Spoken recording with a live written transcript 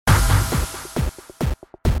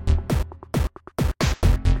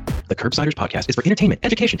The Curbsiders podcast is for entertainment,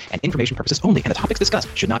 education, and information purposes only, and the topics discussed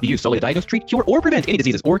should not be used solely to diagnose, treat, cure, or prevent any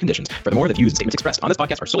diseases or conditions. Furthermore, the views and statements expressed on this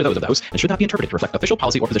podcast are solely those of the host and should not be interpreted to reflect official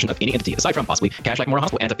policy or position of any entity, aside from possibly Cashback Memorial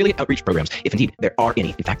Hospital and affiliate outreach programs, if indeed there are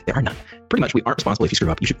any. In fact, there are none. Pretty much, we aren't responsible if you screw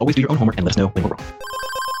up. You should always do your own homework and let us know when we're wrong.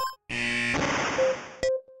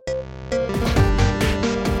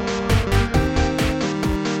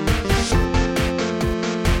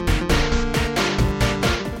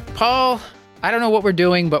 Paul, I don't know what we're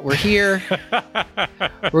doing, but we're here.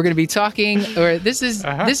 We're going to be talking, or this is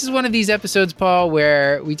one of these episodes, Paul,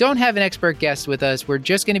 where we don't have an expert guest with us. We're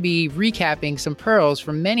just going to be recapping some pearls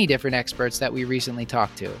from many different experts that we recently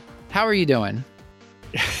talked to. How are you doing?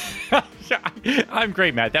 I'm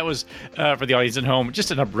great, Matt. That was, for the audience at home,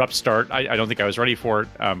 just an abrupt start. I don't think I was ready for it,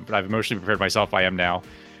 but I've emotionally prepared myself. I am now.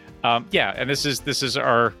 And this is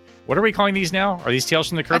our... What are we calling these now? Are these Tales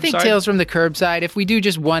from the Curbside? I think Tales from the Curbside. If we do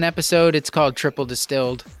just one episode, it's called Triple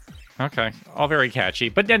Distilled. Okay. All very catchy.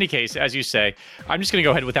 But in any case, as you say, I'm just going to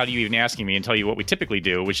go ahead without you even asking me and tell you what we typically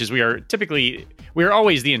do, which is we are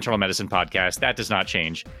always the internal medicine podcast. That does not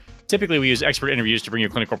change. Typically, we use expert interviews to bring you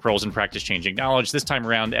clinical pearls and practice-changing knowledge. This time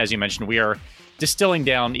around, as you mentioned, we are distilling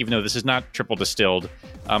down, even though this is not triple distilled,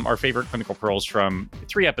 our favorite clinical pearls from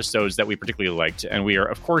 3 episodes that we particularly liked. And we are,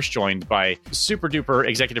 of course, joined by super-duper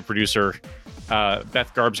executive producer,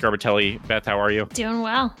 Beth Garbatelli. Beth, how are you? Doing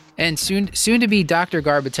well. And soon to be Dr.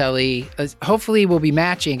 Garbatelli. Hopefully, we'll be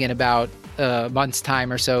matching in about a month's time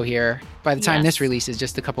or so here. By the time this releases,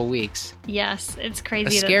 just a couple weeks. Yes, it's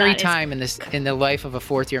crazy. A scary time in the life of a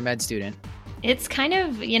fourth-year med student. It's kind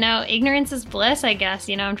of, ignorance is bliss, I guess.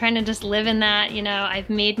 I'm trying to just live in that. I've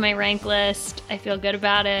made my rank list. I feel good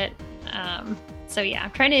about it. I'm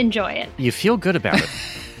trying to enjoy it. You feel good about it?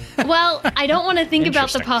 Well, I don't want to think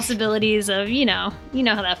about the possibilities of, you know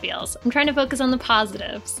how that feels. I'm trying to focus on the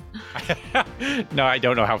positives. No, I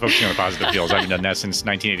don't know how focusing on the positive feels. I haven't done that since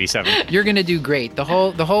 1987. You're going to do great. The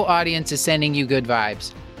whole audience is sending you good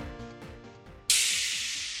vibes.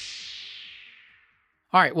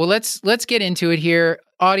 All right, well, let's get into it here.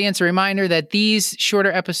 Audience, a reminder that these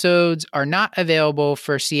shorter episodes are not available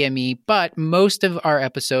for CME, but most of our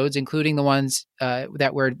episodes, including the ones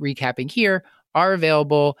that we're recapping here, are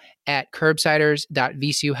available at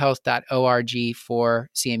curbsiders.vcuhealth.org for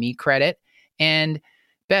CME credit. And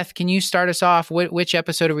Beth, can you start us off? Which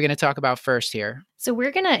episode are we going to talk about first here? So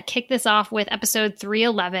we're going to kick this off with episode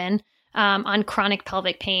 311 on chronic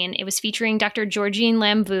pelvic pain. It was featuring Dr. Georgine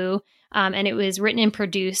Lamvu, and it was written and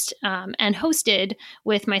produced and hosted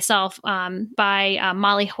with myself by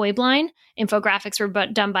Molly Hoiblein. Infographics were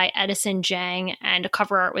done by Edison Jang, and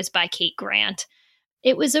cover art was by Kate Grant.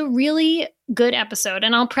 It was a really good episode,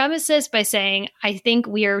 and I'll premise this by saying I think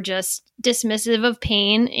we are just dismissive of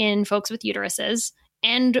pain in folks with uteruses,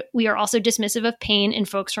 and we are also dismissive of pain in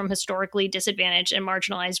folks from historically disadvantaged and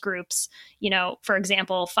marginalized groups, for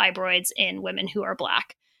example, fibroids in women who are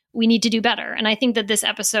Black. We need to do better, and I think that this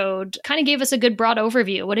episode kind of gave us a good broad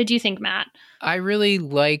overview. What did you think, Matt? I really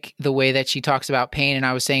like the way that she talks about pain, and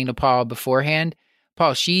I was saying to Paul beforehand,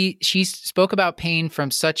 Paul, she spoke about pain from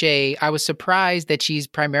I was surprised that she's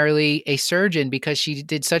primarily a surgeon because she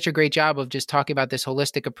did such a great job of just talking about this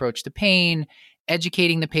holistic approach to pain,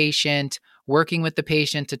 educating the patient, working with the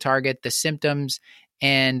patient to target the symptoms.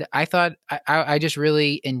 And I thought I just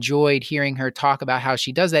really enjoyed hearing her talk about how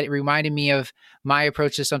she does that. It reminded me of my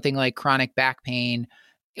approach to something like chronic back pain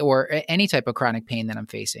or any type of chronic pain that I'm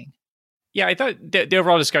facing. Yeah, I thought the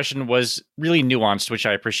overall discussion was really nuanced, which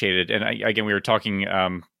I appreciated. And again, we were talking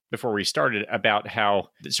before we started about how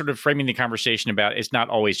sort of framing the conversation about it's not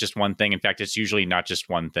always just one thing. In fact, it's usually not just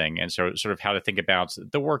one thing. And so sort of how to think about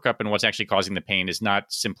the workup and what's actually causing the pain is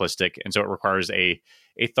not simplistic. And so it requires a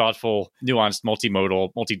thoughtful, nuanced,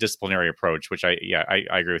 multimodal, multidisciplinary approach, which I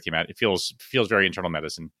agree with you, Matt. It feels very internal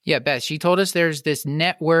medicine. Yeah, Beth, she told us there's this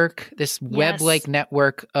network, this web-like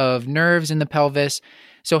network of nerves in the pelvis.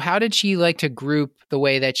 So how did she like to group the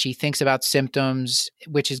way that she thinks about symptoms,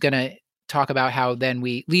 which is going to talk about how then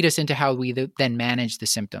we lead us into how we then manage the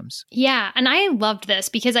symptoms? Yeah, and I loved this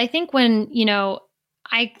because I think when,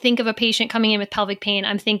 I think of a patient coming in with pelvic pain,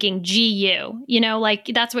 I'm thinking GU,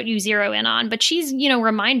 that's what you zero in on. But she's,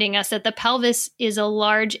 reminding us that the pelvis is a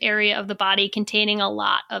large area of the body containing a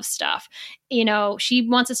lot of stuff. She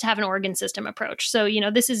wants us to have an organ system approach. So,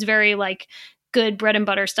 this is very good bread and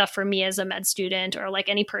butter stuff for me as a med student or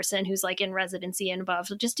any person who's in residency and above.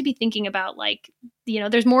 So just to be thinking about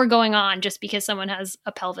there's more going on. Just because someone has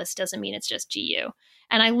a pelvis doesn't mean it's just GU.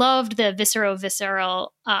 And I loved the visceral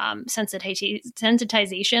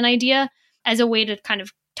sensitization idea as a way to kind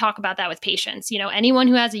of talk about that with patients. Anyone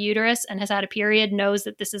who has a uterus and has had a period knows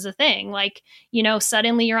that this is a thing. Like,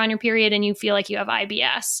 suddenly you're on your period and you feel like you have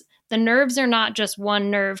IBS. The nerves are not just one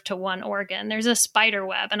nerve to one organ. There's a spider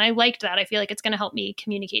web. And I liked that. I feel like it's going to help me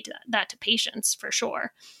communicate that to patients for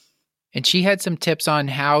sure. And she had some tips on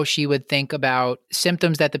how she would think about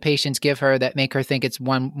symptoms that the patients give her that make her think it's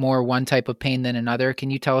one type of pain than another. Can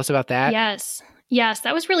you tell us about that? Yes. Yes,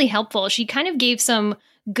 that was really helpful. She kind of gave some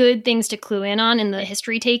good things to clue in on in the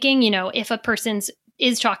history taking. If a person's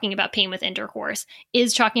is talking about pain with intercourse,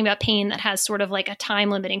 is talking about pain that has sort of like a time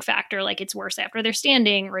limiting factor, like it's worse after they're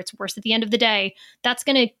standing or it's worse at the end of the day, that's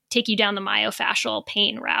going to take you down the myofascial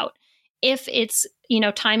pain route. If it's,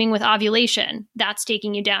 timing with ovulation, that's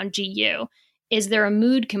taking you down GU. Is there a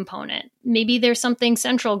mood component? Maybe there's something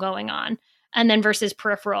central going on. And then versus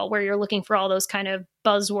peripheral, where you're looking for all those kind of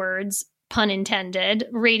buzzwords, pun intended,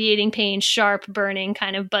 radiating pain, sharp, burning,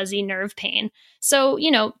 kind of buzzy nerve pain. So,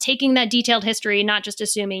 taking that detailed history, not just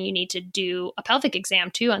assuming you need to do a pelvic exam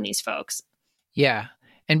too on these folks. Yeah.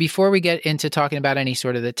 And before we get into talking about any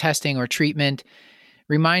sort of the testing or treatment,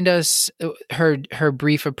 remind us her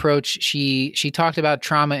brief approach. She talked about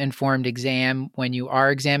trauma-informed exam when you are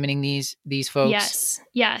examining these folks.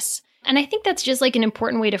 Yes. And I think that's just like an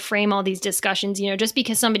important way to frame all these discussions. Just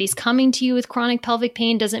because somebody's coming to you with chronic pelvic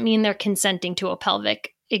pain doesn't mean they're consenting to a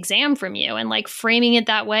pelvic exam from you. And like framing it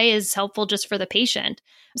that way is helpful just for the patient.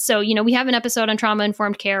 So, we have an episode on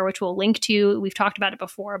trauma-informed care, which we'll link to. We've talked about it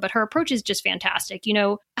before, but her approach is just fantastic.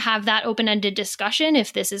 Have that open-ended discussion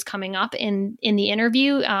if this is coming up in the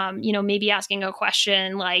interview, maybe asking a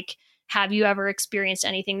question like, have you ever experienced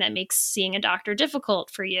anything that makes seeing a doctor difficult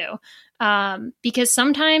for you? Because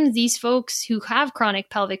sometimes these folks who have chronic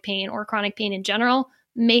pelvic pain or chronic pain in general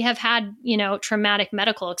may have had, traumatic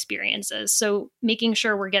medical experiences. So making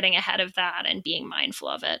sure we're getting ahead of that and being mindful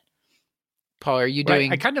of it. Paul, are you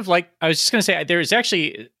doing? Right. I was just going to say, there's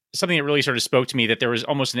actually something that really sort of spoke to me, that there was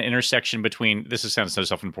almost an intersection between, this sounds so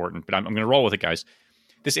self-important, but I'm going to roll with it, guys.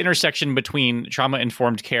 This intersection between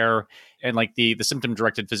trauma-informed care and like the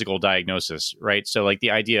symptom-directed physical diagnosis, right? So like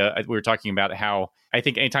the idea, we were talking about how I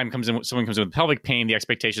think anytime someone comes in with pelvic pain, the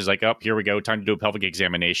expectation is like, oh, here we go, time to do a pelvic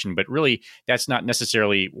examination. But really, that's not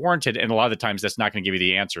necessarily warranted. And a lot of the times that's not going to give you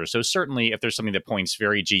the answer. So certainly if there's something that points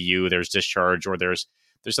very GU, there's discharge, or there's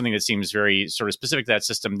something that seems very sort of specific to that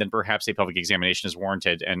system, then perhaps a pelvic examination is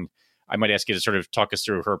warranted. And I might ask you to sort of talk us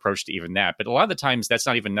through her approach to even that. But a lot of the times that's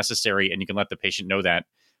not even necessary, and you can let the patient know that.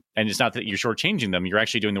 And it's not that you're shortchanging them. You're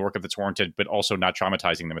actually doing the work that's warranted, but also not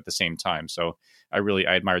traumatizing them at the same time. So I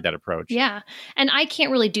admired that approach. Yeah. And I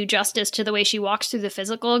can't really do justice to the way she walks through the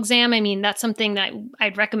physical exam. I mean, that's something that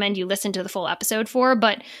I'd recommend you listen to the full episode for.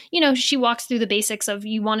 But, she walks through the basics of,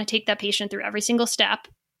 you want to take that patient through every single step,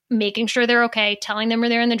 making sure they're okay, telling them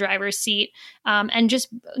they're in the driver's seat, and just,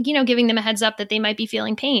 giving them a heads up that they might be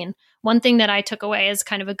feeling pain. One thing that I took away as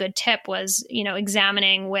kind of a good tip was,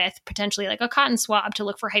 examining with potentially like a cotton swab to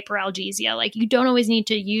look for hyperalgesia. Like, you don't always need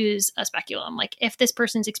to use a speculum. Like, if this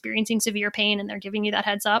person's experiencing severe pain and they're giving you that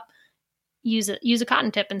heads up, use a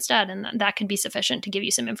cotton tip instead. And that can be sufficient to give you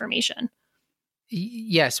some information.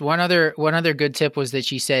 Yes. One other good tip was that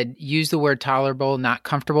she said, use the word tolerable, not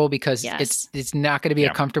comfortable, because it's not going to be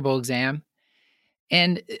a comfortable exam.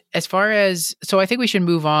 And as far as, so I think we should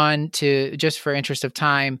move on to, just for interest of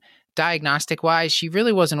time, diagnostic wise, she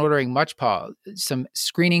really wasn't ordering much, Paul. Some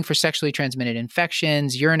screening for sexually transmitted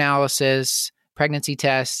infections, urinalysis, pregnancy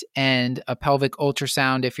tests, and a pelvic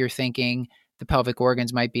ultrasound if you're thinking the pelvic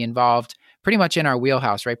organs might be involved. Pretty much in our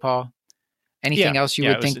wheelhouse, right, Paul? Anything else you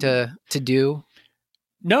would think to do?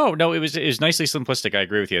 No, it was nicely simplistic. I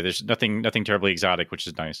agree with you. There's nothing terribly exotic, which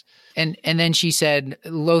is nice. And then she said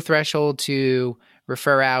low threshold to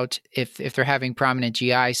refer out if they're having prominent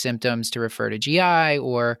GI symptoms, to refer to GI,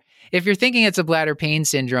 or if you're thinking it's a bladder pain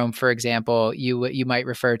syndrome, for example, you might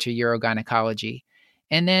refer to urogynecology.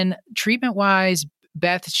 And then treatment-wise,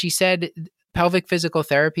 Beth, she said pelvic physical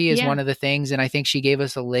therapy is one of the things, and I think she gave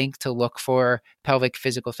us a link to look for pelvic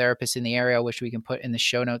physical therapists in the area, which we can put in the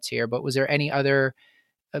show notes here. But was there any other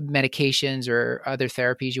medications or other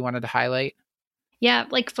therapies you wanted to highlight? Yeah,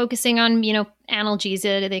 like focusing on,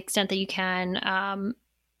 analgesia to the extent that you can,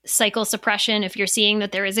 cycle suppression. If you're seeing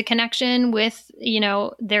that there is a connection with,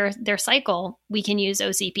 their cycle, we can use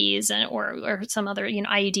OCPs or some other,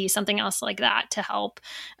 IUD, something else like that to help.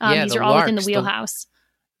 These are all within the wheelhouse.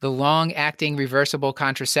 The long-acting reversible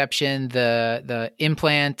contraception, the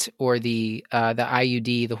implant, or the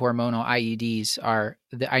IUD, the hormonal IUDs are.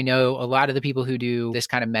 I know a lot of the people who do this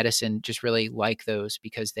kind of medicine just really like those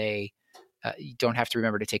because they you don't have to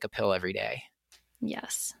remember to take a pill every day.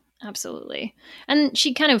 Yes. Absolutely. And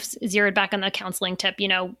she kind of zeroed back on the counseling tip,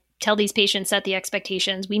 tell these patients, set the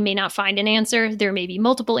expectations. We may not find an answer. There may be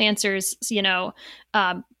multiple answers,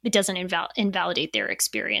 it doesn't invalidate their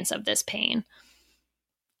experience of this pain.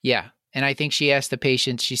 Yeah. And I think she asked the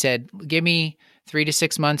patients, she said, give me 3 to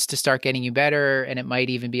 6 months to start getting you better. And it might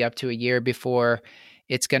even be up to a year before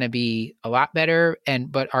it's going to be a lot better.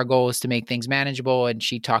 But our goal is to make things manageable. And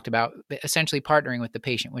she talked about essentially partnering with the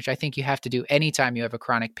patient, which I think you have to do anytime you have a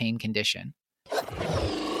chronic pain condition.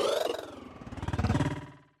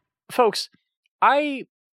 Folks, I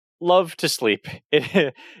love to sleep.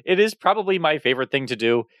 It is probably my favorite thing to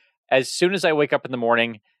do. As soon as I wake up in the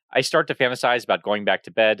morning, I start to fantasize about going back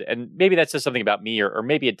to bed. And maybe that says something about me, or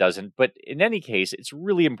maybe it doesn't. But in any case, it's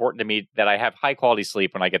really important to me that I have high quality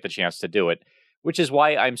sleep when I get the chance to do it, which is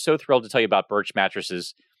why I'm so thrilled to tell you about Birch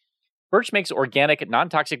mattresses. Birch makes organic,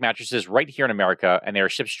 non-toxic mattresses right here in America, and they are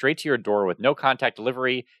shipped straight to your door with no contact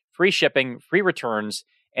delivery, free shipping, free returns,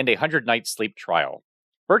 and a 100-night sleep trial.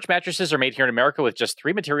 Birch mattresses are made here in America with just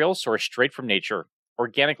 3 materials sourced straight from nature: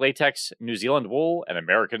 organic latex, New Zealand wool, and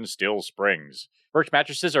American steel springs. Birch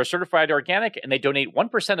mattresses are certified organic, and they donate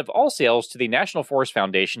 1% of all sales to the National Forest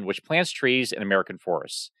Foundation, which plants trees in American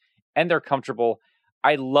forests. And they're comfortable.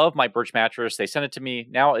 I love my Birch mattress. They sent it to me.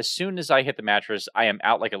 Now, as soon as I hit the mattress, I am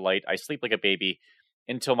out like a light. I sleep like a baby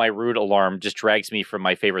until my rude alarm just drags me from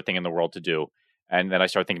my favorite thing in the world to do. And then I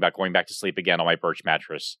start thinking about going back to sleep again on my Birch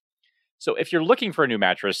mattress. So if you're looking for a new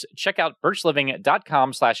mattress, check out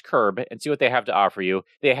birchliving.com/curb and see what they have to offer you.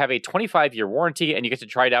 They have a 25-year warranty, and you get to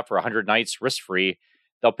try it out for 100 nights risk-free.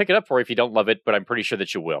 They'll pick it up for you if you don't love it, but I'm pretty sure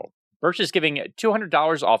that you will. Birch is giving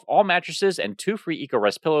 $200 off all mattresses and 2 free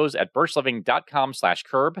EcoRest pillows at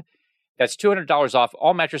birchliving.com/curb. That's $200 off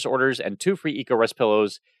all mattress orders and 2 free EcoRest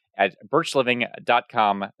pillows at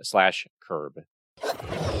birchliving.com/curb.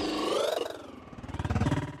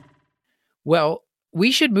 Well, we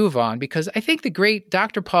should move on because I think the great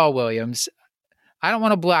Dr. Paul Williams, I don't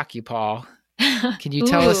want to block you, Paul. Can you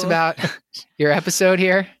tell us about your episode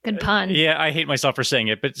here? Good pun. Yeah, I hate myself for saying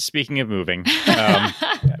it, but speaking of moving,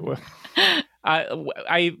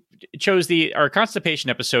 I chose our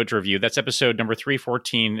constipation episode to review. That's episode number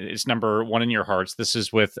 314. It's number 1 in your hearts. This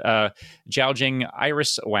is with Jiaojing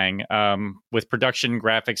Iris Wang, with production,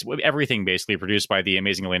 graphics, everything basically produced by the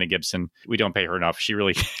amazing Elena Gibson. We don't pay her enough. She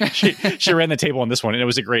really she ran the table on this one, and it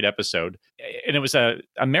was a great episode. And it was a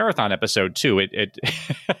marathon episode too. It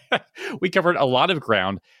we covered a lot of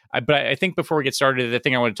ground. But I think before we get started, the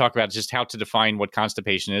thing I want to talk about is just how to define what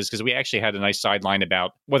constipation is, because we actually had a nice sideline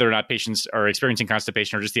about whether or not patients are experiencing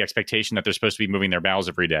constipation or just the expectation that they're supposed to be moving their bowels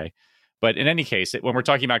every day. But in any case, when we're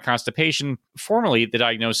talking about constipation, formally, the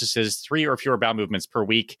diagnosis is 3 or fewer bowel movements per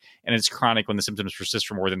week, and it's chronic when the symptoms persist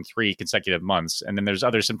for more than 3 consecutive months. And then there's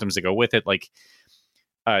other symptoms that go with it, like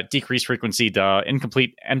decreased frequency,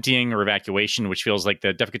 incomplete emptying or evacuation, which feels like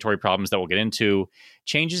the defecatory problems that we'll get into,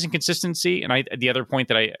 changes in consistency. And the other point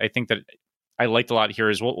that I think that I liked a lot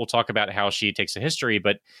here is we'll talk about how she takes a history,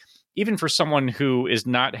 but even for someone who is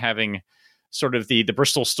not having sort of the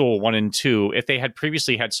Bristol stool 1 and 2, if they had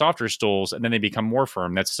previously had softer stools and then they become more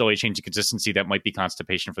firm, that's still a change in consistency that might be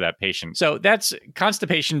constipation for that patient. So that's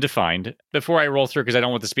constipation defined. Before I roll through, because I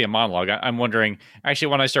don't want this to be a monologue, I'm wondering, actually,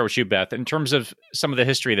 when I start with you, Beth, in terms of some of the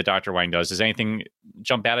history that Dr. Wang does anything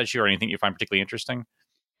jump out at you or anything you find particularly interesting?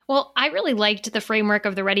 Well, I really liked the framework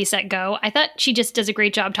of the Ready, Set, Go. I thought she just does a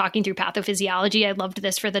great job talking through pathophysiology. I loved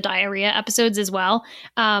this for the diarrhea episodes as well.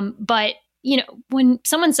 But when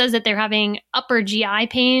someone says that they're having upper GI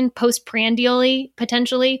pain postprandially,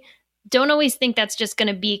 potentially, don't always think that's just going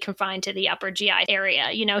to be confined to the upper GI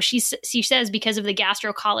area. She says because of the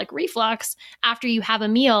gastrocolic reflux, after you have a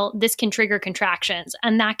meal, this can trigger contractions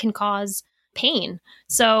and that can cause pain.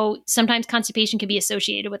 So sometimes constipation can be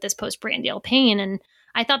associated with this postprandial pain. And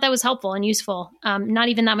I thought that was helpful and useful. Not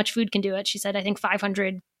even that much food can do it. She said, I think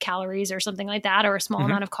 500 calories or something like that, or a small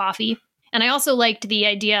amount of coffee. And I also liked the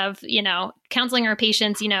idea of, counseling our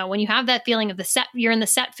patients, when you have that feeling of you're in the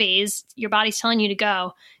set phase, your body's telling you to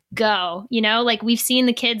go, like we've seen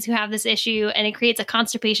the kids who have this issue and it creates a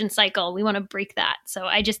constipation cycle. We want to break that. So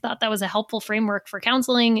I just thought that was a helpful framework for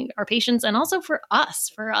counseling our patients and also for us,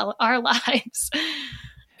 for our lives.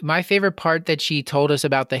 My favorite part that she told us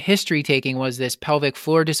about the history taking was this pelvic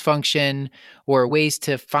floor dysfunction, or ways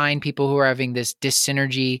to find people who are having this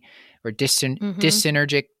dyssynergy or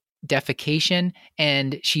dyssynergic defecation.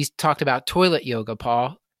 And she's talked about toilet yoga,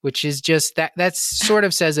 Paul. which is just that sort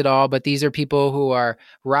of says it all. But these are people who are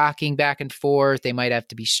rocking back and forth. They might have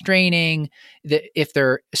to be straining. If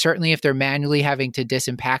they're manually having to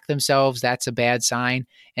disimpact themselves, that's a bad sign.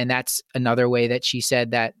 And that's another way that she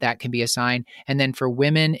said that can be a sign. And then for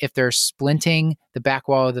women, if they're splinting the back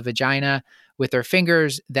wall of the vagina with their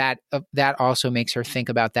fingers, that also makes her think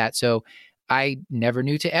about that. So I never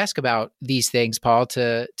knew to ask about these things, Paul,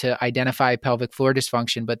 to identify pelvic floor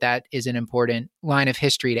dysfunction, but that is an important line of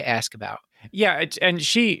history to ask about. Yeah, and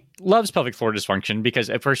she loves pelvic floor dysfunction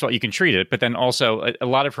because, first of all, you can treat it, but then also a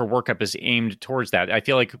lot of her workup is aimed towards that. I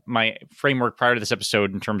feel like my framework prior to this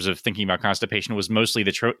episode in terms of thinking about constipation was mostly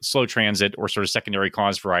the slow transit or sort of secondary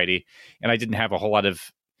cause variety, and I didn't have a whole lot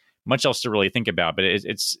of much else to really think about, but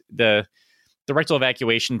it's the rectal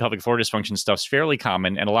evacuation, pelvic floor dysfunction stuff's fairly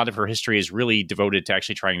common, and a lot of her history is really devoted to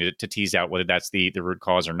actually trying to tease out whether that's the root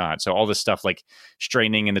cause or not. So all this stuff like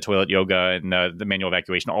straining and the toilet yoga and the manual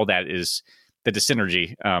evacuation, all that is the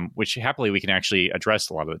dyssynergy, which happily we can actually address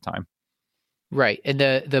a lot of the time. Right. And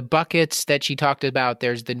the buckets that she talked about,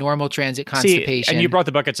 there's the normal transit constipation. See, and you brought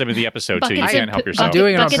the buckets into the episode too. You can't help yourself. I'm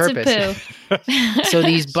doing it on purpose. So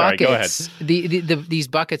these buckets, Sorry, go ahead. These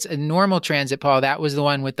buckets, a normal transit, Paul, that was the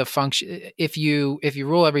one with the function. If you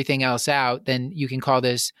rule everything else out, then you can call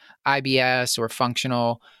this IBS or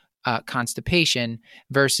functional constipation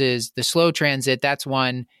versus the slow transit. That's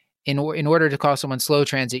one, in order to call someone slow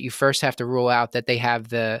transit, you first have to rule out that they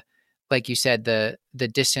have like you said, the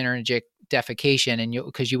dyssynergic defecation, and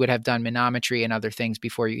because you would have done manometry and other things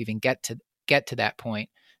before you even get to that point.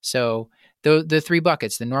 So the three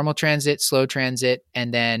buckets: the normal transit, slow transit,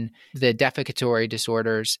 and then the defecatory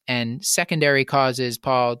disorders and secondary causes.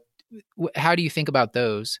 Paul, how do you think about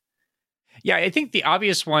those? Yeah, I think the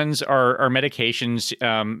obvious ones are medications.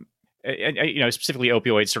 Specifically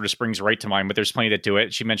opioids sort of springs right to mind, but there's plenty that do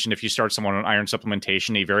it. She mentioned if you start someone on iron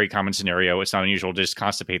supplementation, a very common scenario. It's not unusual to just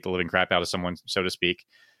constipate the living crap out of someone, so to speak.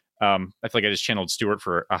 I feel like I just channeled Stuart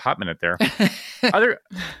for a hot minute there.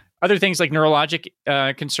 Other things like neurologic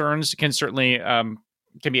concerns can certainly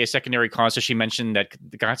can be a secondary cause. So she mentioned that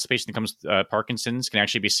the constipation that comes with Parkinson's can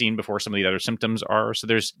actually be seen before some of the other symptoms are. So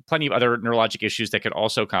there's plenty of other neurologic issues that could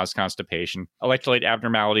also cause constipation. Electrolyte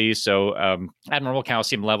abnormalities, so abnormal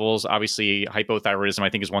calcium levels, obviously hypothyroidism,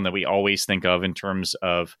 I think is one that we always think of in terms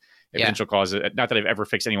of a potential cause. Not that I've ever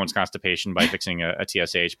fixed anyone's constipation by fixing a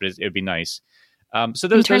TSH, but it would be nice. So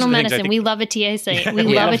those internal are medicine, we love a TSH. We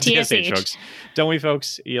love a TSH. Folks. Don't we,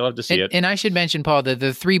 folks? You love to see it. And I should mention, Paul,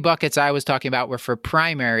 the three buckets I was talking about were for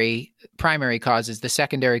primary causes. The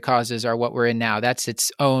secondary causes are what we're in now. That's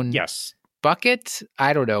its own bucket.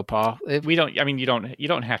 I don't know, Paul. You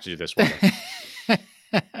don't have to do this one.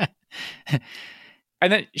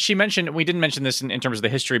 And then she mentioned, we didn't mention this in terms of the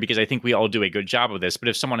history because I think we all do a good job of this, but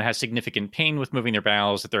if someone has significant pain with moving their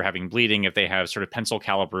bowels, if they're having bleeding, if they have sort of pencil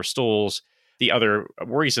caliber stools, the other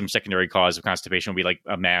worrisome secondary cause of constipation would be like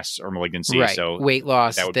a mass or malignancy. Right. So weight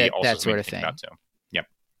loss, that would be also that sort of thing. Yep.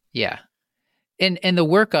 Yeah. And the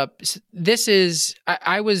workup, this is,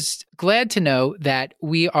 I was glad to know that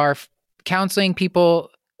we are counseling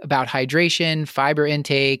people about hydration, fiber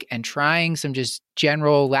intake, and trying some just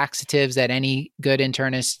general laxatives that any good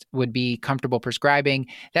internist would be comfortable prescribing.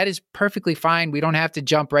 That is perfectly fine. We don't have to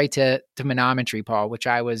jump right to manometry, Paul, which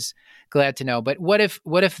I was glad to know. But what if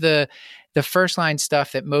the first line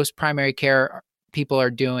stuff that most primary care people are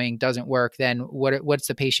doing doesn't work? Then what's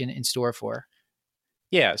the patient in store for?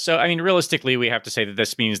 Yeah. So, I mean, realistically, we have to say that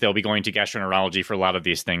this means they'll be going to gastroenterology for a lot of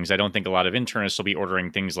these things. I don't think a lot of internists will be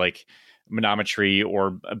ordering things like manometry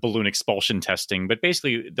or balloon expulsion testing, but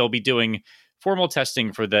basically they'll be doing formal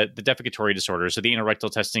testing for the defecatory disorders. So the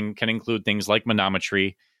anorectal testing can include things like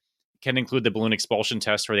manometry, can include the balloon expulsion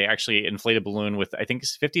test where they actually inflate a balloon with, I think,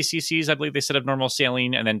 50 cc's, I believe they said, of normal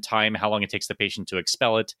saline, and then time how long it takes the patient to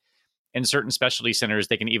expel it. In certain specialty centers,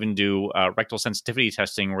 they can even do rectal sensitivity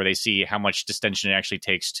testing where they see how much distension it actually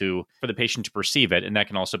takes for the patient to perceive it. And that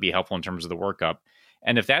can also be helpful in terms of the workup.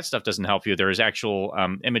 And if that stuff doesn't help you, there is actual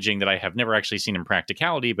imaging that I have never actually seen in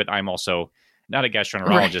practicality, but I'm also not a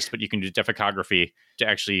gastroenterologist, but you can do defecography to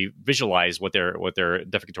actually visualize what their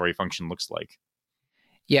defecatory function looks like.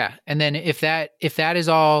 Yeah. And then if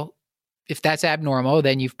that's abnormal,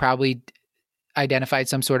 then you've probably identified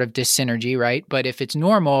some sort of dyssynergy, right? But if it's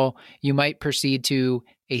normal, you might proceed to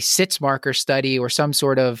a SITS marker study or some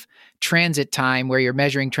sort of transit time where you're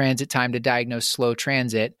measuring transit time to diagnose slow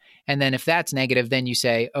transit. And then if that's negative, then you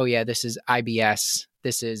say, oh yeah, this is IBS,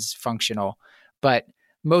 this is functional. But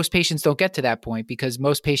most patients don't get to that point because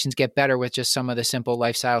most patients get better with just some of the simple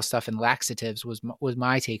lifestyle stuff and laxatives was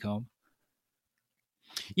my take home.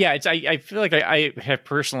 Yeah, I feel like I have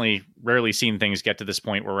personally rarely seen things get to this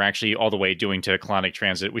point where we're actually all the way doing to colonic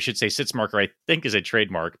transit. We should say SITS marker, I think, is a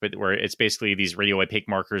trademark, but where it's basically these radioopaque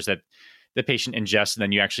markers that the patient ingests, and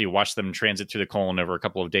then you actually watch them transit through the colon over a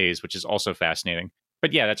couple of days, which is also fascinating.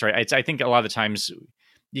 But yeah, that's right. I think a lot of the times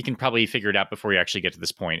you can probably figure it out before you actually get to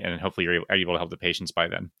this point, and hopefully you're able to help the patients by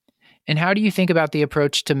then. And how do you think about the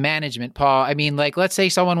approach to management, Paul? I mean, like, let's say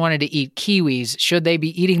someone wanted to eat kiwis. Should they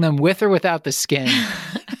be eating them with or without the skin?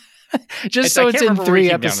 Just so it's in 3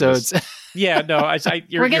 episodes. Yeah, no,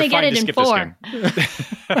 we're going to get it in 4.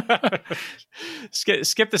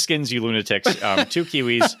 Skip the skins, you lunatics. 2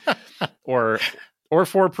 kiwis or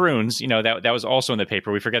 4 prunes. That was also in the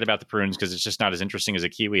paper. We forget about the prunes because it's just not as interesting as a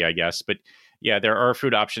kiwi, I guess. But yeah, there are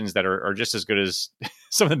food options that are just as good as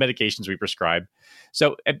some of the medications we prescribe.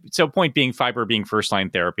 So point being, fiber being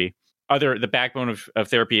first-line therapy. The backbone of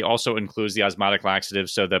therapy also includes the osmotic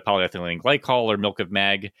laxatives, so the polyethylene glycol or milk of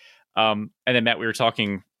mag. And then, Matt, we were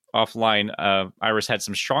talking offline. Iris had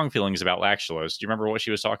some strong feelings about lactulose. Do you remember what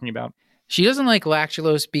she was talking about? She doesn't like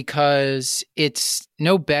lactulose because it's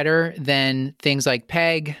no better than things like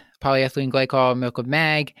PEG, polyethylene glycol, milk of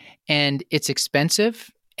mag, and it's expensive.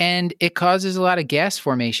 And it causes a lot of gas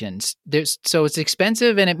formations. So it's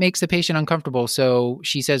expensive and it makes the patient uncomfortable. So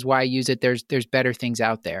she says, why use it? There's better things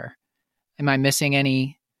out there. Am I missing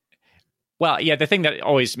any? Well, yeah, the thing that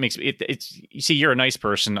always makes it's you see, you're a nice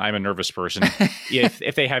person. I'm a nervous person.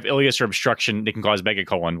 If they have ileus or obstruction, they can cause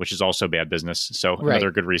megacolon, which is also bad business. So another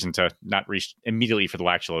good reason to not reach immediately for the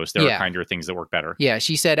lactulose. There are kinder things that work better. Yeah,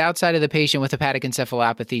 she said outside of the patient with hepatic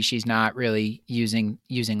encephalopathy, she's not really using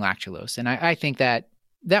lactulose. And I think that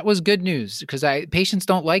was good news because patients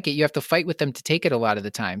don't like it. You have to fight with them to take it a lot of the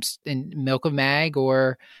times. And milk of mag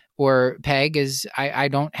or PEG is I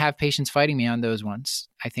don't have patients fighting me on those ones.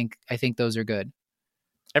 I think those are good.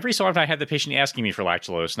 Every so often I have the patient asking me for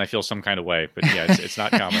lactulose and I feel some kind of way, but yeah, it's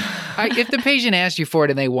not common. If the patient asks you for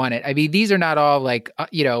it and they want it, I mean, these are not all like,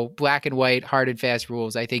 black and white, hard and fast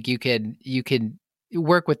rules. I think you can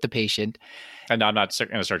work with the patient. And I'm not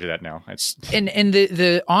going to start to do that now. And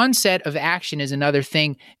the onset of action is another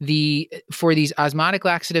thing. For these osmotic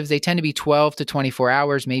laxatives, they tend to be 12 to 24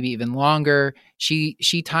 hours, maybe even longer.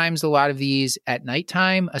 She times a lot of these at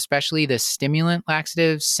nighttime, especially the stimulant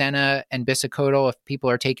laxatives, Senna and Bisacodyl, if people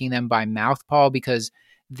are taking them by mouth, Paul, because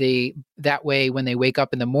that way when they wake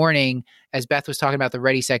up in the morning, as Beth was talking about the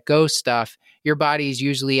ready, set, go stuff, your body's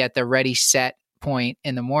usually at the ready, set point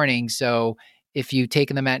in the morning. So if you take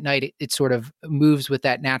them at night, it sort of moves with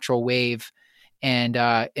that natural wave, and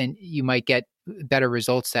you might get better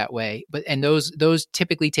results that way. And those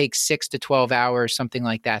typically take 6 to 12 hours, something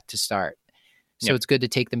like that, to start. So It's good to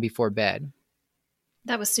take them before bed.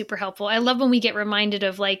 That was super helpful. I love when we get reminded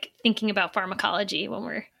of like thinking about pharmacology when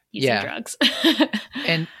we're using drugs.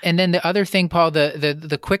 and then the other thing, Paul,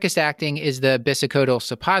 the quickest acting is the Bisacodyl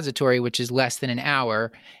suppository, which is less than an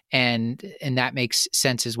hour, and that makes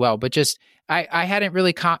sense as well. But just I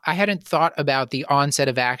hadn't thought about the onset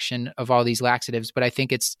of action of all these laxatives, but I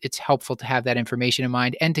think it's helpful to have that information in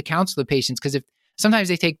mind and to counsel the patients, because if sometimes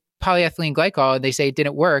they take polyethylene glycol and they say it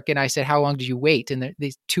didn't work, and I said, how long did you wait? And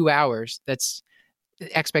these 2 hours. That's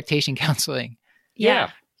expectation counseling.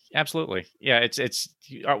 Yeah. Absolutely. Yeah, it's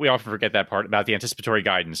we often forget that part about the anticipatory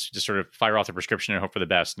guidance. Just sort of fire off the prescription and hope for the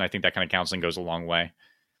best. And I think that kind of counseling goes a long way.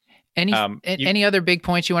 Any other big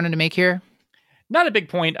points you wanted to make here? Not a big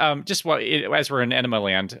point. Just as we're in enema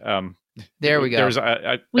land. There we go. There was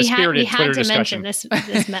a spirited Twitter discussion. We had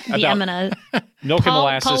to mention the enema. Milk and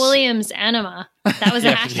molasses. Paul Williams enema. That was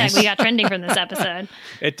a hashtag we got trending from this episode.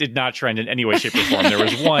 It did not trend in any way, shape, or form.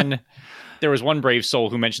 There was one brave soul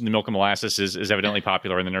who mentioned the milk and molasses is evidently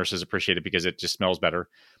popular, and the nurses appreciate it because it just smells better.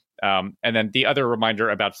 And then the other reminder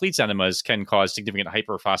about Fleet's enemas can cause significant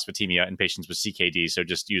hyperphosphatemia in patients with CKD. So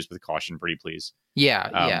just use with caution, pretty please.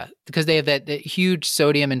 Yeah, because they have that huge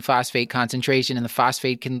sodium and phosphate concentration, and the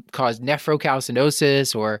phosphate can cause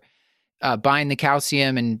nephrocalcinosis or bind the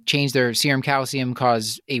calcium and change their serum calcium,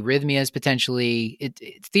 cause arrhythmias potentially.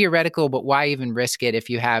 It's theoretical, but why even risk it if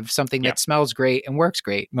you have something that smells great and works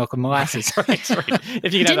great? Milk and molasses. right.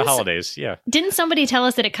 If you can have the holidays, Didn't somebody tell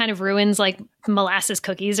us that it kind of ruins like molasses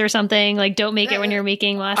cookies or something? Like don't make it when you're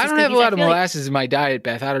making molasses cookies. I don't have a lot of molasses in my diet,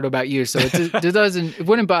 Beth. I don't know about you. So it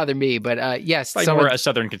wouldn't bother me, but yes. More a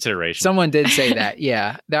Southern consideration. Someone did say that.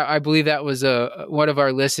 Yeah. I believe that was one of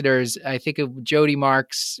our listeners. I think Jody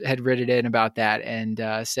Marks had written in about that and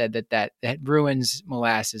said that ruins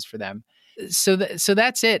molasses for them. So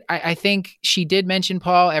that's it. I think she did mention,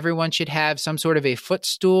 Paul, everyone should have some sort of a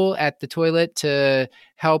footstool at the toilet to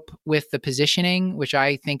help with the positioning, which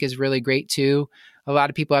I think is really great too. A lot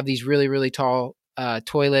of people have these really, really tall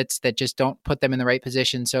toilets that just don't put them in the right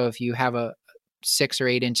position. So if you have a 6 or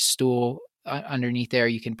 8 inch stool underneath there,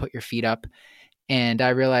 you can put your feet up. And I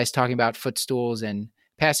realized talking about footstools and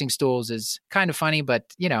passing stools is kind of funny,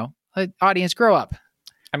 but audience, grow up.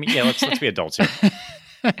 I mean, yeah, let's be adults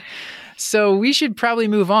here. So we should probably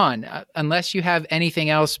move on, unless you have anything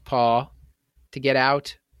else, Paul, to get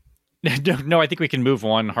out. No, I think we can move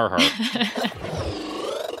on. Har har.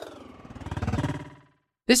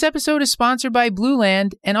 This episode is sponsored by Blue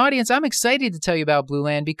Land. And audience, I'm excited to tell you about Blue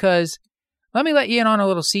Land because let me let you in on a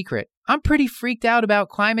little secret. I'm pretty freaked out about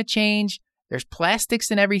climate change. There's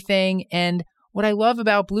plastics and everything. And what I love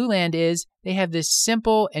about Blue Land is they have this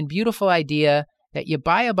simple and beautiful idea that you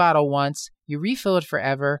buy a bottle once, you refill it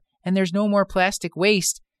forever, and there's no more plastic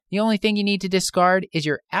waste. The only thing you need to discard is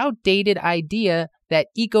your outdated idea that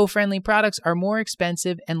eco-friendly products are more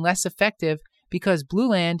expensive and less effective because Blue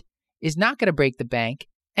Land is not going to break the bank,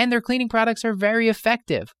 and their cleaning products are very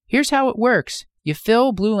effective. Here's how it works. You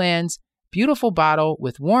fill Blue Land's beautiful bottle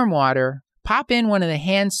with warm water, pop in one of the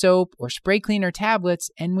hand soap or spray cleaner tablets,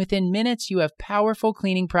 and within minutes you have powerful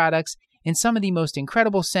cleaning products in some of the most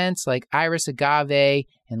incredible scents like iris agave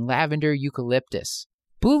and lavender eucalyptus.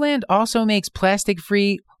 Blue Land also makes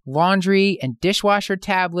plastic-free laundry and dishwasher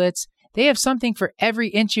tablets. They have something for every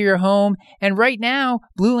inch of your home. And right now,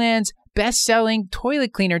 Blue Land's best-selling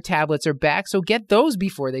toilet cleaner tablets are back, so get those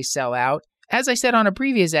before they sell out. As I said on a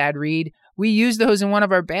previous ad read, we used those in one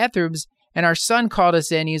of our bathrooms, and our son called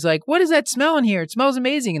us in. He's like, "What is that smell in here? It smells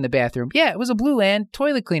amazing in the bathroom." Yeah, it was a Blue Land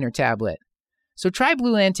toilet cleaner tablet. So try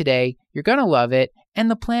Blue Land today. You're going to love it,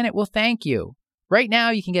 and the planet will thank you. Right now,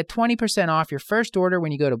 you can get 20% off your first order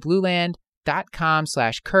when you go to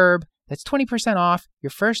blueland.com/curb. That's 20% off your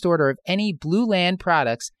first order of any Blue Land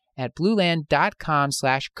products at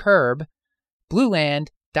blueland.com/curb.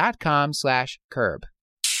 blueland.com/curb.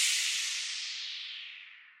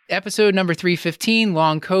 Episode number 315,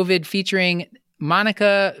 Long COVID, featuring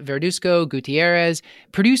Monica Verduzco Gutierrez,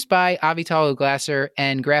 produced by Avital Glasser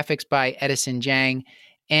and graphics by Edison Jang.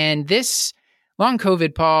 And this Long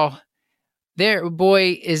COVID, Paul,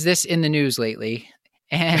 boy, is this in the news lately.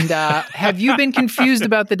 And have you been confused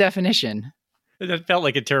about the definition? That felt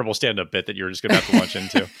like a terrible stand-up bit that you were just going to have to launch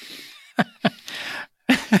into.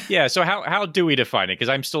 Yeah, so how do we define it? Because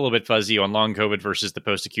I'm still a little bit fuzzy on long COVID versus the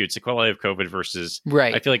post-acute sequelae of COVID versus...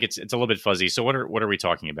 Right. I feel like it's a little bit fuzzy. So what are we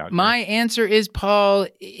talking about? My answer is, Paul,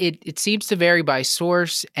 it seems to vary by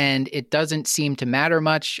source, and it doesn't seem to matter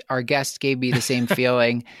much. Our guest gave me the same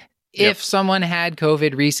feeling. Yep. If someone had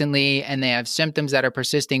COVID recently and they have symptoms that are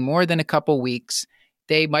persisting more than a couple weeks,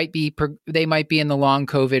 they might be in the long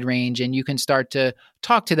COVID range, and you can start to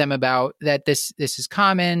talk to them about that. This is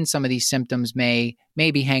common. Some of these symptoms may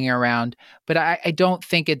be hanging around, but I don't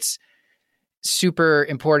think it's super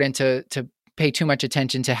important to pay too much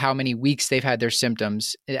attention to how many weeks they've had their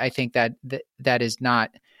symptoms. I think that is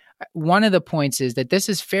not. One of the points is that this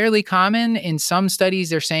is fairly common. In some studies,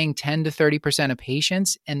 they're saying 10 to 30% of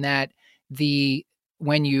patients, and that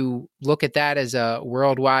when you look at that as a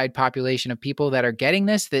worldwide population of people that are getting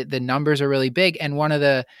this, the numbers are really big. And one of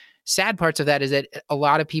the sad parts of that is that a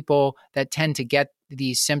lot of people that tend to get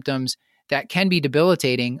these symptoms that can be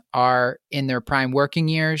debilitating are in their prime working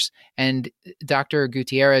years. And Dr.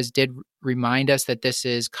 Gutierrez did remind us that this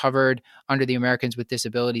is covered under the Americans with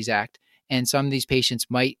Disabilities Act. And some of these patients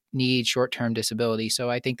might need short-term disability. So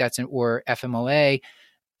I think or FMLA.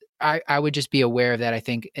 I would just be aware of that. I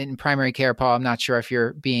think in primary care, Paul, I'm not sure if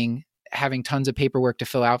you're having tons of paperwork to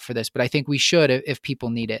fill out for this, but I think we should if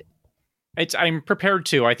people need it. I'm prepared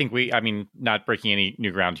to. I think not breaking any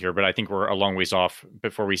new ground here, but I think we're a long ways off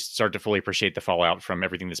before we start to fully appreciate the fallout from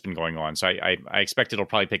everything that's been going on. So I expect it'll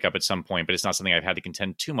probably pick up at some point, but it's not something I've had to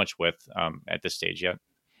contend too much with at this stage yet.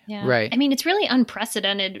 Yeah. Right. I mean, it's really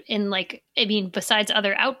unprecedented besides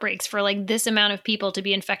other outbreaks for this amount of people to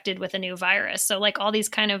be infected with a new virus. So all these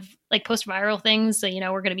kind of post-viral things, we're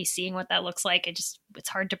going to be seeing what that looks like. It's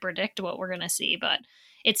hard to predict what we're going to see, but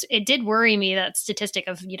it did worry me, that statistic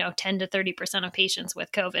of, 10 to 30% of patients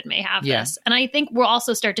with COVID may have this. And I think we'll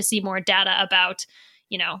also start to see more data about,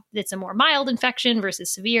 it's a more mild infection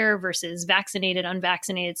versus severe versus vaccinated,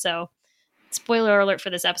 unvaccinated. So spoiler alert for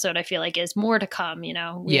this episode, I feel like is more to come.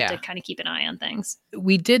 We have to kind of keep an eye on things.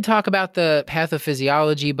 We did talk about the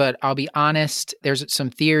pathophysiology, but I'll be honest, there's some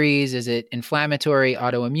theories. Is it inflammatory,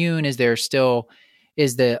 autoimmune?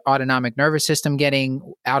 Is the autonomic nervous system getting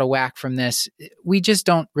out of whack from this? We just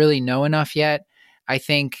don't really know enough yet. I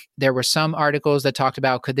think there were some articles that talked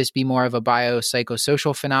about, could this be more of a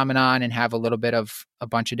biopsychosocial phenomenon and have a little bit of a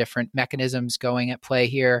bunch of different mechanisms going at play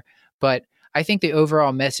here? But I think the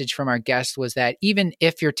overall message from our guest was that even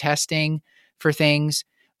if you're testing for things.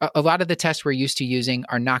 A lot of the tests we're used to using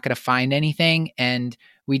are not going to find anything, and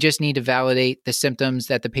we just need to validate the symptoms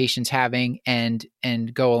that the patient's having and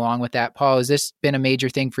go along with that. Paul, has this been a major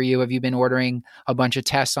thing for you? Have you been ordering a bunch of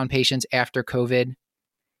tests on patients after COVID?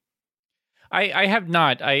 I have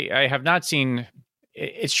not. I have not seen.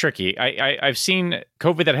 It's tricky. I've seen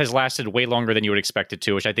COVID that has lasted way longer than you would expect it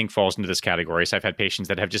to, which I think falls into this category. So I've had patients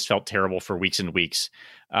that have just felt terrible for weeks and weeks.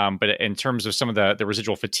 But in terms of some of the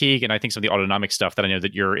residual fatigue, and I think some of the autonomic stuff that I know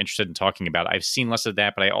that you're interested in talking about, I've seen less of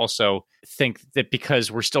that. But I also think that because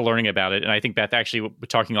we're still learning about it, and I think Beth, actually,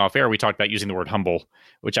 talking off air, we talked about using the word humble,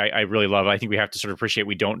 which I really love. I think we have to sort of appreciate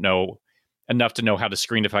we don't know enough to know how to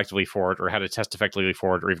screen effectively for it or how to test effectively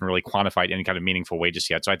for it or even really quantify it in any kind of meaningful way just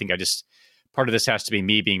yet. So I think part of this has to be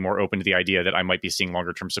me being more open to the idea that I might be seeing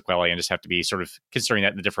longer term sequelae and just have to be sort of considering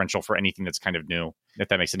that in the differential for anything that's kind of new, if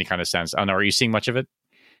that makes any kind of sense. Anna, are you seeing much of it?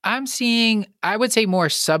 I'm seeing, I would say, more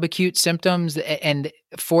subacute symptoms. And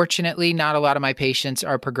fortunately, not a lot of my patients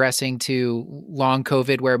are progressing to long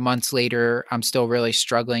COVID, where months later, I'm still really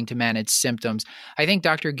struggling to manage symptoms. I think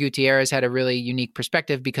Dr. Gutierrez had a really unique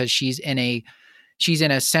perspective because she's in a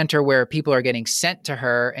center where people are getting sent to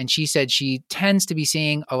her. And she said she tends to be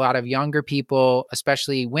seeing a lot of younger people,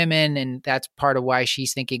 especially women. And that's part of why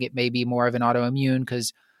she's thinking it may be more of an autoimmune,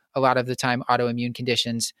 because a lot of the time autoimmune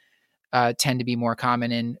conditions tend to be more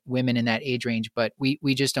common in women in that age range, but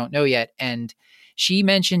we just don't know yet. And she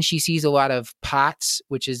mentioned she sees a lot of POTS,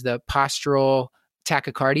 which is the postural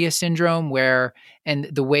tachycardia syndrome, and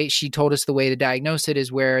the way she told us the way to diagnose it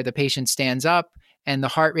is where the patient stands up and the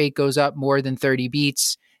heart rate goes up more than 30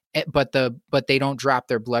 beats, but they don't drop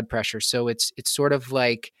their blood pressure. So it's sort of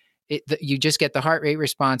like you just get the heart rate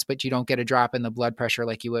response, but you don't get a drop in the blood pressure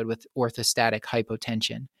like you would with orthostatic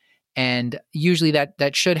hypotension. And usually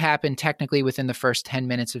that should happen technically within the first 10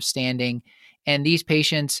 minutes of standing. And these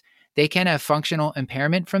patients, they can have functional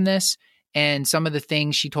impairment from this. And some of the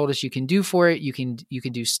things she told us you can do for it, you can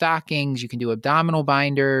do stockings, you can do abdominal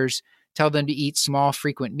binders, tell them to eat small,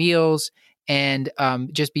 frequent meals, and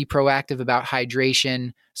just be proactive about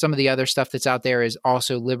hydration. Some of the other stuff that's out there is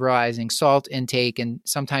also liberalizing salt intake. And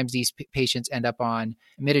sometimes these patients end up on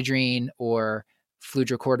midodrine or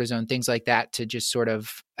fludrocortisone, things like that, to just sort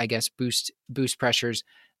of, I guess, boost pressures.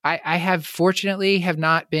 I have fortunately have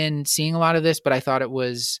not been seeing a lot of this, but I thought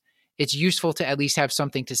it's useful to at least have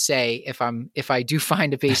something to say if I do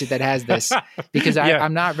find a patient that has this, because Yeah.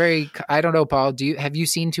 I'm not I don't know, Paul, have you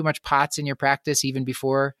seen too much POTS in your practice even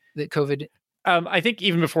before the COVID? I think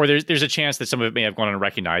even before there's a chance that some of it may have gone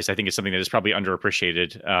unrecognized. I think it's something that is probably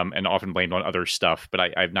underappreciated and often blamed on other stuff, but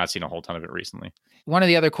I've not seen a whole ton of it recently. One of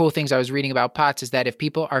the other cool things I was reading about POTS is that if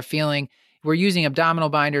people are feeling, we're using abdominal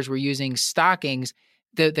binders, we're using stockings,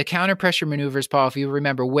 the counter pressure maneuvers, Paul, if you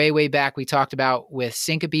remember way back, we talked about with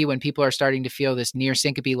syncope, when people are starting to feel this near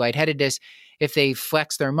syncope lightheadedness, if they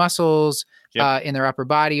flex their muscles in their upper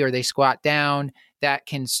body or they squat down, that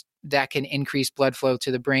can increase blood flow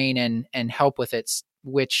to the brain and help with it,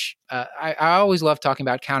 which I always love talking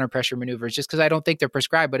about counter pressure maneuvers just because I don't think they're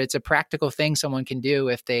prescribed, but it's a practical thing someone can do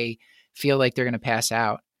if they feel like they're going to pass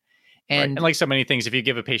out. And like so many things, if you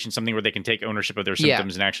give a patient something where they can take ownership of their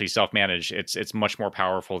symptoms and actually self-manage, it's much more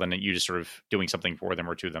powerful than you just sort of doing something for them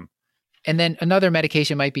or to them. And then another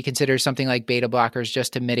medication might be considered something like beta blockers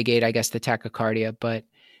just to mitigate, I guess, the tachycardia. But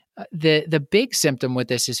the big symptom with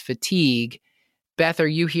this is fatigue. Beth, are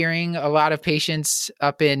you hearing a lot of patients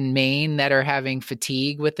up in Maine that are having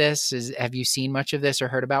fatigue with this? Have you seen much of this or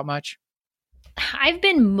heard about much? I've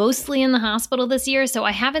been mostly in the hospital this year, so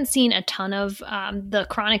I haven't seen a ton of the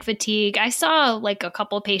chronic fatigue. I saw like a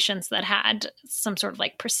couple of patients that had some sort of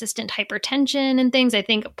like persistent hypertension and things. I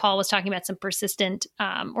think Paul was talking about some persistent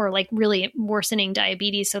or like really worsening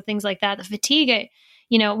diabetes. So things like that. The fatigue,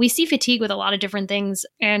 we see fatigue with a lot of different things.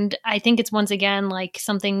 And I think it's once again, like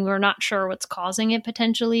something we're not sure what's causing it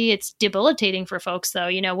potentially. It's debilitating for folks though,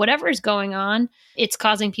 whatever is going on, it's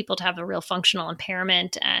causing people to have a real functional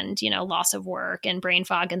impairment and, loss of work and brain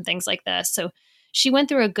fog and things like this. So she went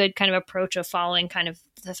through a good kind of approach of following kind of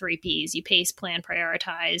the 3 Ps. You pace, plan,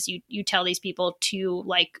 prioritize. You tell these people to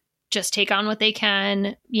like, just take on what they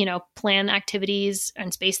can, plan activities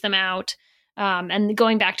and space them out. And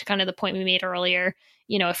going back to kind of the point we made earlier,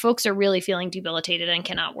 if folks are really feeling debilitated and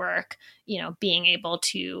cannot work, being able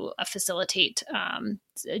to facilitate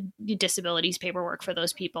disabilities paperwork for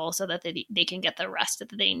those people so that they can get the rest that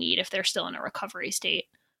they need if they're still in a recovery state.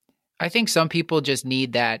 I think some people just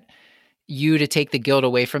need that you to take the guilt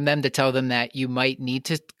away from them, to tell them that you might need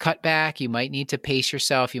to cut back, you might need to pace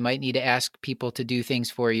yourself, you might need to ask people to do things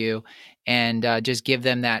for you, and just give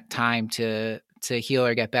them that time to heal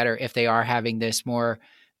or get better if they are having this more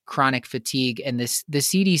chronic fatigue. And the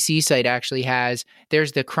CDC site actually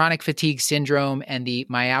there's the chronic fatigue syndrome and the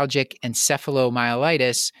myalgic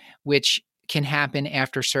encephalomyelitis, which can happen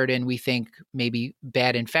after certain, we think, maybe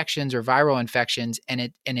bad infections or viral infections.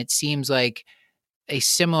 And it seems like a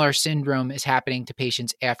similar syndrome is happening to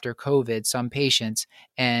patients after COVID, some patients.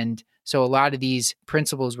 And so a lot of these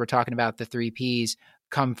principles we're talking about, the 3 Ps,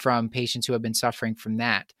 come from patients who have been suffering from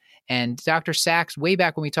that. And Dr. Sachs, way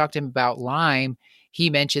back when we talked to him about Lyme, he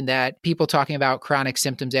mentioned that people talking about chronic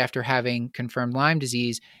symptoms after having confirmed Lyme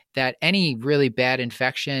disease, that any really bad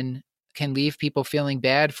infection can leave people feeling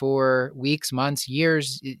bad for weeks, months,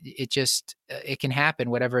 years. It can happen,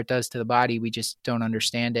 whatever it does to the body. We just don't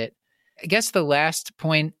understand it. I guess the last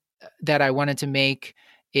point that I wanted to make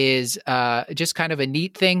is just kind of a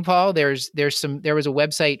neat thing, Paul. There was a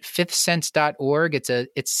website, fifthsense.org.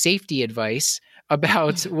 It's safety advice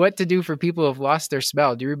about what to do for people who have lost their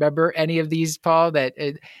smell. Do you remember any of these, Paul?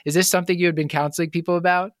 Is this something you had been counseling people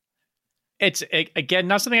about? It's, again,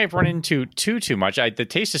 not something I've run into too much. The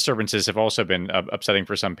taste disturbances have also been upsetting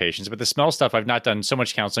for some patients, but the smell stuff, I've not done so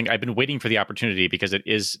much counseling. I've been waiting for the opportunity because it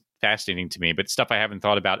is fascinating to me, but stuff I haven't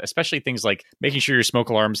thought about, especially things like making sure your smoke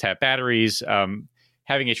alarms have batteries,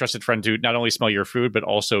 having a trusted friend to not only smell your food, but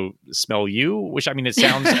also smell you, which, I mean, it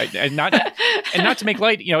sounds, and not to make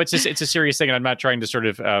light, it's a serious thing, and I'm not trying to sort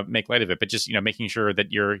of make light of it, but just, making sure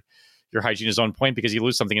that your hygiene is on point, because you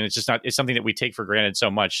lose something and it's something that we take for granted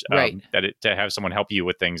so much, right, that to have someone help you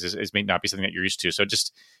with things is may not be something that you're used to. So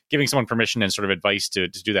just giving someone permission and sort of advice to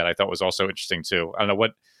do that, I thought was also interesting too. I don't know,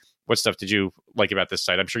 what stuff did you like about this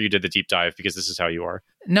site? I'm sure you did the deep dive because this is how you are.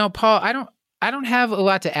 No, Paul, I don't have a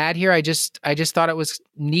lot to add here. I just thought it was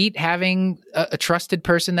neat having a trusted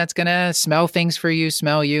person that's going to smell things for you,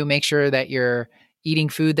 smell you, make sure that you're eating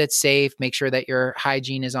food that's safe, make sure that your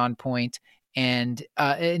hygiene is on point. And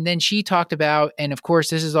then she talked about, and of course,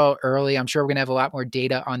 this is all early. I'm sure we're going to have a lot more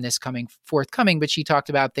data on this forthcoming, but she talked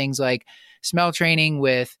about things like smell training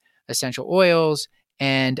with essential oils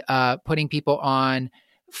and putting people on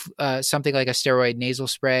something like a steroid nasal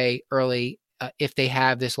spray early. If they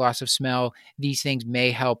have this loss of smell, these things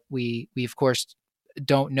may help. We of course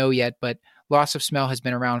don't know yet, but loss of smell has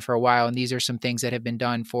been around for a while. And these are some things that have been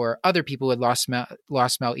done for other people who had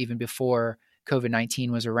lost smell even before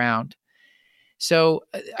COVID-19 was around. So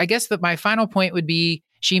I guess that my final point would be,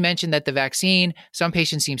 she mentioned that the vaccine, some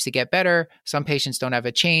patients seems to get better, some patients don't have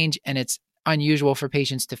a change, and it's unusual for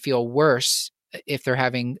patients to feel worse if they're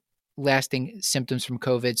having lasting symptoms from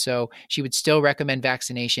COVID. So she would still recommend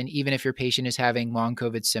vaccination, even if your patient is having long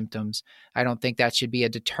COVID symptoms. I don't think that should be a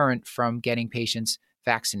deterrent from getting patients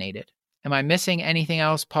vaccinated. Am I missing anything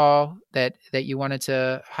else, Paul, that you wanted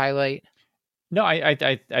to highlight? No,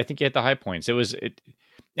 I think you hit the high points. It was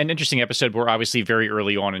an interesting episode. We're obviously very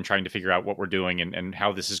early on in trying to figure out what we're doing and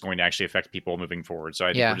how this is going to actually affect people moving forward. So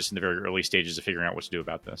I think we're just in the very early stages of figuring out what to do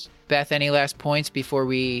about this. Beth, any last points before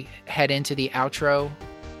we head into the outro?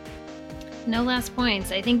 No last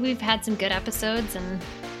points. I think we've had some good episodes, and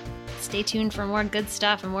stay tuned for more good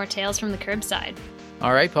stuff and more tales from the curbside.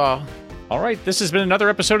 All right, Paul. All right, this has been another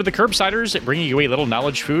episode of the Curbsiders, bringing you a little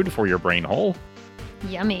knowledge food for your brain hole.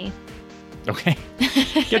 Yummy. Okay.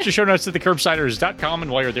 Get your show notes at thecurbsiders.com, and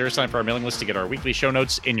while you're there, sign up for our mailing list to get our weekly show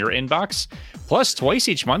notes in your inbox. Plus, twice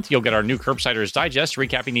each month, you'll get our new Curbsiders Digest,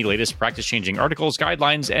 recapping the latest practice-changing articles,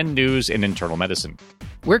 guidelines, and news in internal medicine.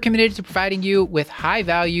 We're committed to providing you with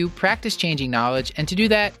high-value, practice-changing knowledge, and to do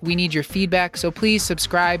that, we need your feedback, so please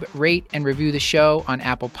subscribe, rate, and review the show on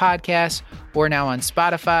Apple Podcasts or now on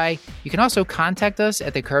Spotify. You can also contact us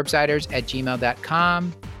at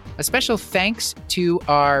thecurbsiders@gmail.com. A special thanks to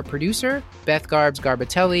our producer, Beth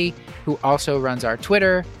Garbatelli, who also runs our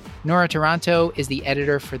Twitter. Nora Taranto is the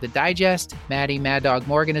editor for The Digest. Maddie Mad Dog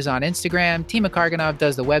Morgan is on Instagram. Tima Karganov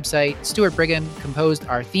does the website. Stuart Brigham composed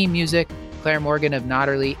our theme music. Claire Morgan of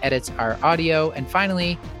Notterly edits our audio. And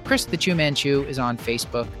finally, Chris the Chew Man Chew is on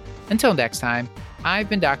Facebook. Until next time, I've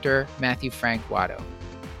been Dr. Matthew Frank Watto.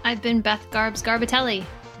 I've been Beth Garbatelli.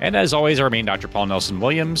 And as always, our main Dr. Paul Nelson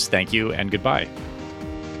Williams. Thank you and goodbye.